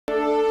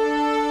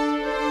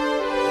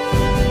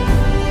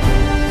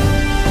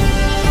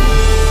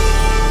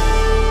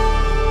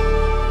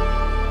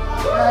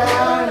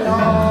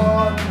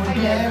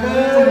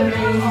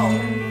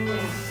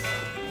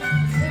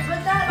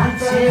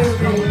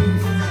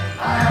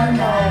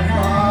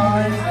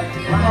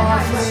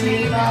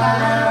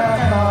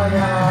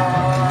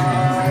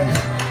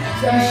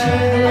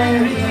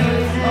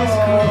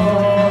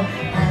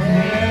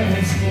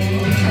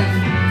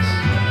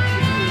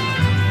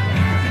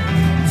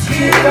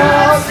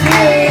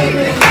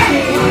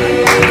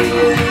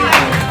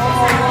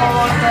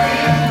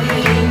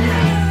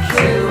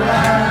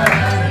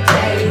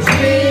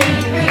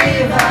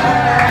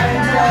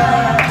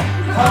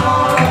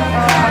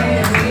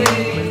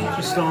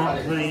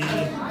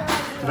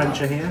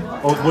venture here?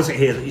 Or was it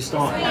here that you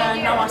started?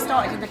 No, I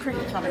started in the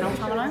cricket club in Old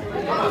Harlow.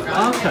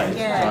 Okay.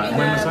 Yeah. Right.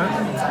 When was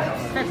that?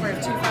 February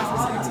of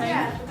 2017.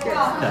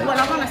 Okay. Well, I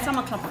run a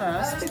summer club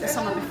first, the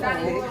summer before,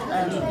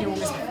 the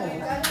August before,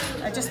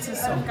 just to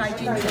sort of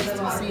gauge interest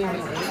and see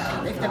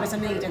if there was a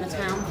need in the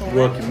town for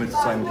Working with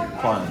the same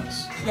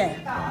clients? Yeah,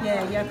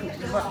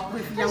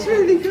 with young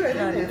people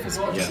learning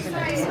physical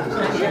disabilities.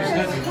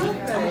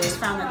 And we just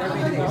found that there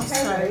really was.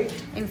 So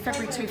in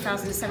February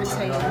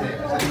 2017,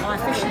 I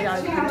officially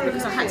opened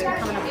because I had to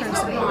become an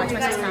apprentice of mine to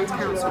Essex County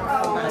Council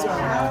before that as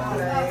well.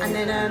 And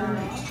then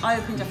I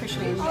opened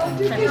officially in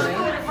February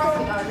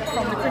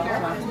from the cricket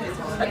club.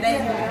 But then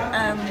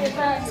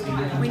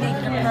we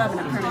needed a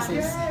permanent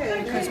premises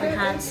because we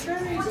had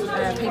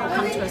people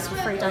come to us for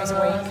 3 days a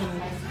week,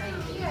 and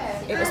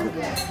it was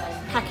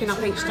packing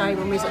up each day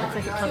when we was at the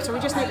cricket club, so we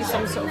just needed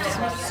some sort of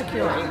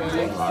security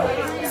really.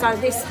 So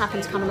this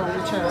happened to come along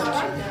the church,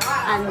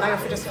 and they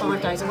offered us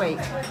 5 days a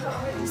week.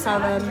 So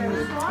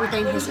we've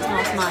been here since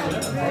last May,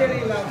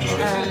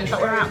 but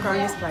we're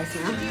outgrowing this place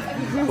now.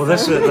 Well,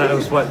 that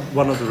was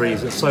one of the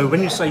reasons. So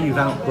when you say you've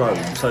outgrown,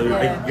 so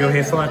you're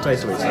here 5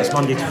 days a week, so that's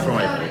Monday to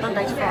Friday?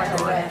 Monday to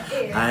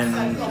Friday, yeah.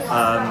 And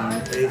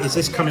is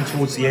this coming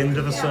towards the end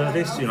of the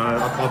service? You know,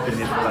 I've been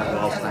here for about the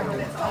last hour.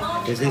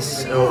 Is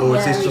this, or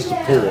is this just a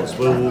pause?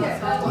 Will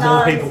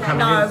more people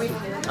come in?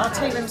 Our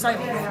tea room's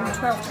open from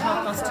 12 to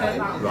 2:30.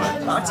 Right.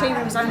 But our tea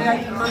room's only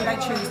open Monday,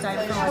 Tuesday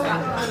and Friday.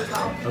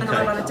 And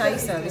I run a day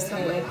service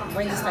here,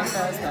 Wednesday,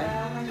 Thursday.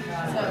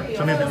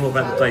 Tell me a bit more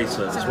about the day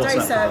service. So the day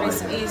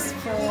service is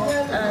for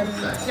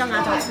young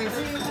adults with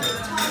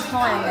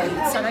higher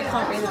needs, so they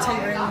can't be in the tea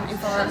room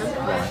environment.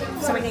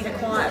 So we need a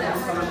quieter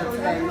environment for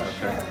them.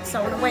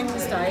 So on a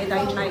Wednesday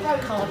they make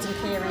cards and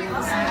key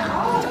rings, and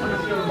on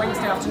a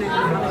Wednesday afternoon we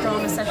run a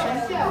drama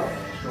session.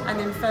 And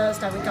then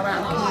Thursday we go out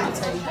in the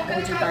community and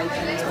we do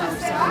baking as well.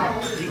 So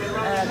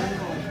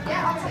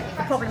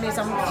the problem is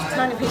I'm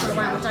turning people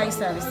away on the day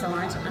service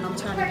side and I'm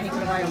turning people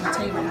away on the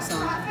tea room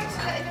side.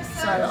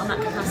 So I'm at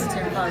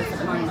capacity on both at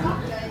the moment.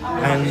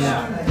 And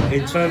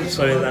in terms,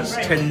 so that's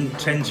 10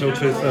 till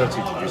 2:30,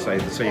 did you say,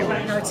 the tea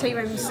room? No, tea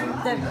rooms,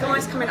 the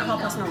guys come in at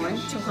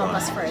 9:30 till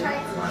 3:30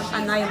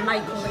 and they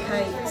make all the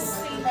cakes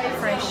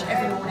fresh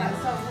every morning.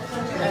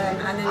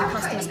 And then the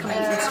customers come in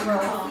from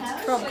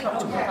 12 o'clock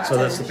to 2:30. So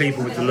that's the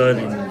people with the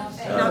learning...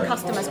 no,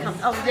 customers come...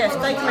 Oh yes,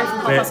 they come in from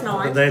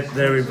 9:30. But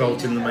they're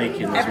involved in the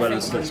making as well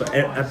as... So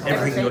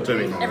everything you're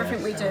doing?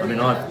 Everything we do. I mean,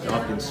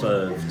 I've been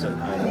served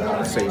and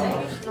I've seen...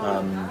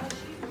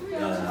 you've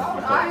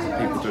got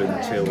people doing the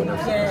till and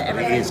everything. Yeah,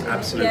 everything. It is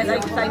absolutely... Yeah,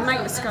 they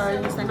make the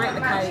scones, they make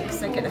the cakes,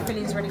 they get the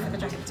fillings ready for the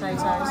jacket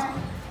potatoes.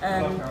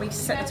 We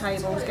set the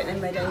tables, get them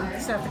ready,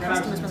 serve the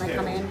customers when they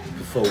come in.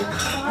 Full.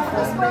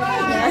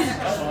 Yeah.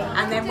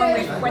 And then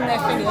when they're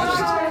finished,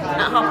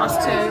 at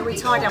 2:30, we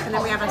tidy up and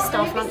then we have a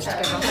staff lunch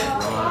together.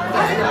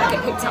 And then they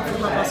get picked up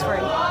from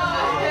 3:30.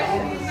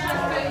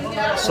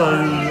 So,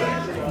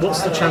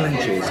 what's the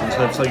challenges in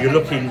terms? So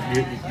you're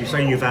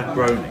saying you've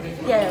outgrown it.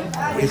 Yeah,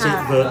 Is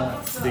it that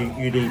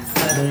you need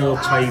more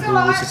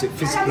tables? Is it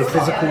the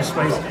physical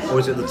space, or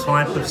is it the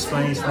type of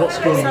space? What's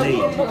your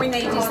need? What we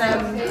need is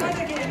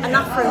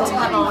enough room to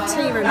have our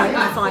tea room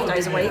open 5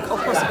 days a week, or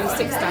possibly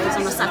 6 days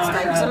on a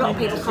Saturday, because a lot of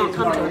people can't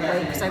come during the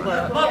week because they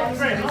work.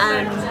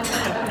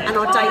 And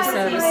our day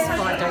service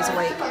 5 days a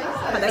week,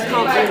 but they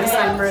can't be in the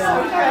same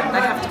room.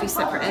 They have to be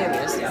separate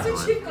areas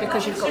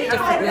because you've got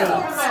different needs.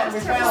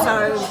 So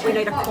we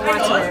need a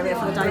quieter area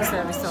for the day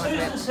service side of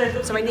it.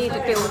 So we need a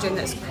building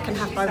that can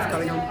have both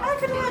going on.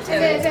 But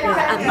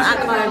at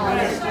the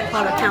moment,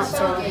 Harlow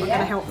Council are going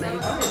to help me.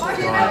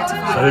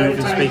 So who have you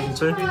been speaking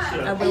to?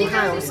 Will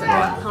Hales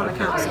at Harlow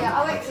Council.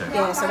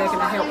 Yeah, so they're going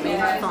to help me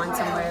find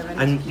somewhere.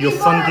 And you're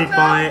funded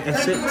by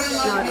Essex?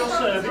 No.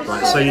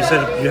 Right, so you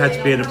said you had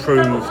to be an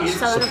approved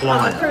supplier.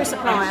 I'm an approved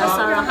supplier,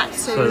 so I had to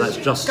so that's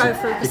just go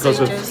through because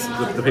procedures.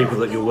 of the people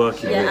that you're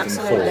working with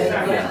absolutely,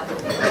 and for. Yeah.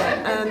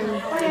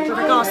 With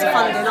regards to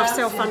funding, I've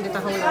self-funded the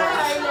whole lot.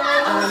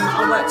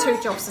 I worked 2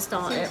 jobs to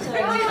start it,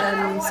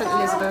 St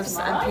Elizabeth's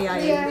and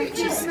PA, which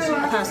is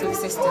a personal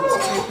assistant to 2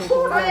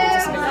 people with learning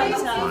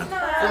disabilities.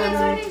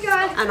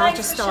 And I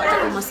just started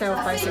it all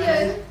myself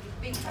basically,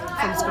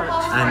 from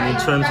scratch. And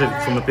in terms of,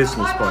 from a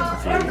business point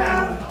of view,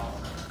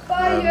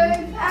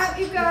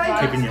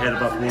 keeping your head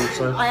above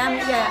water? I am,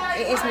 yeah,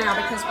 it is now,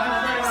 because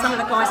some of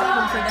the guys that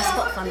come through, they're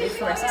spot funded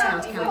through Essex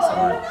County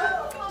Council,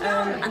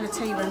 and the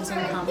tea room's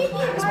income is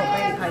what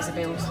really pays the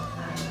bills.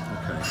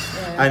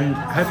 Yeah. And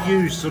have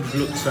you sort of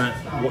looked at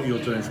what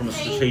you're doing from a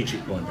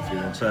strategic point of view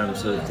in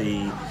terms of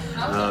the,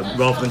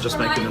 rather than just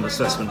making an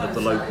assessment of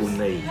the local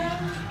need,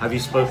 have you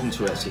spoken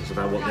to Essex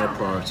about what their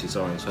priorities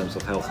are in terms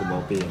of health and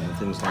well-being and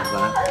things like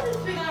that?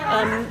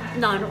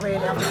 No, not really.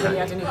 I haven't really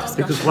had any discussion.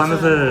 Because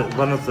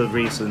one of the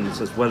reasons,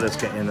 as well as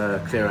getting a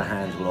clearer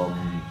handle on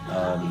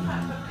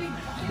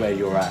where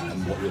you're at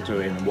and what you're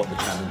doing and what the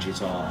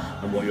challenges are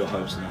and what your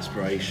hopes and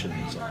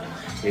aspirations are,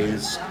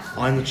 is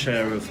I'm the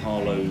chair of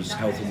Harlow's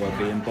Health and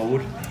Wellbeing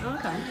Board.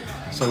 Okay.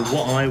 So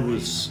what I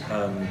was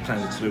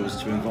planning to do was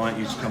to invite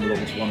you to come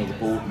along to one of the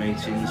board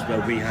meetings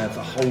where we have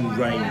a whole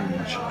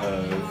range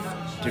of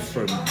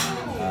different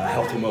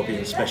health and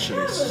wellbeing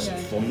specialists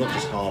from not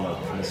just Harlow,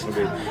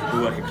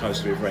 we're working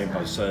closely with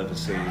Rainbow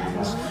Services,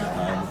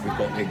 we've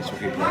got links with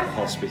people at the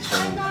hospital,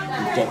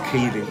 we've got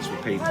key links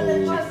with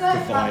people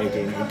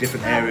providing in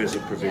different areas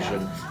of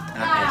provision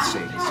at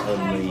Essex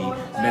on the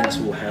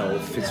mental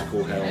health,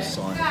 physical health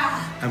side.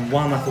 And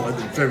one, I thought at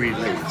the very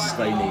least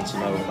they need to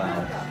know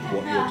about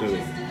what you're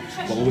doing,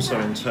 but also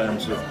in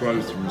terms of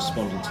growth and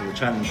responding to the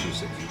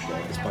challenges that you've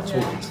got. It's by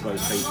talking to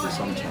those people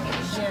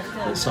sometimes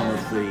that some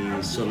of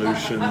the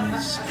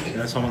solutions,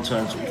 someone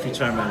turns, if you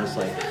turn around and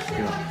say,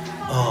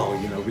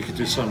 we could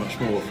do so much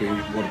more if we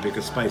want a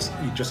bigger space.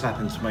 You just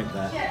happen to make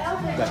that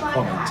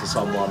comment to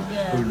someone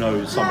who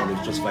knows someone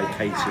who's just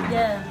vacating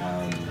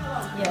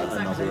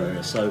another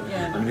area. So,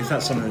 I mean, if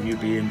that's something that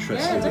you'd be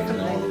interested in,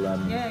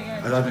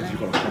 I don't know if you've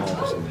got a card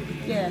or something.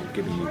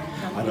 Giving you,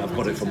 I've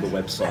got it from the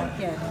website.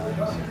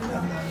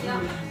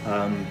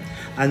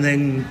 And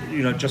then,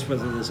 just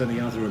whether there's any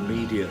other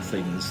immediate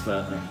things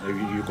that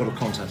you've got a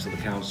contact at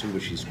the council,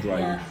 which is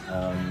great.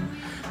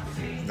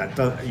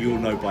 You'll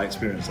know by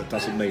experience that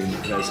doesn't mean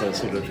there's a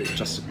sort of, it's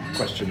just a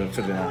question of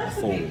filling out a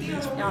form.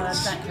 No,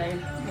 exactly.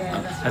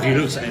 Have you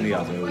looked at any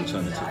other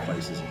alternative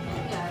places?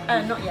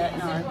 Not yet,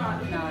 no.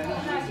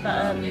 But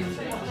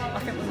I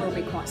think we will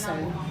be quite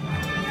soon.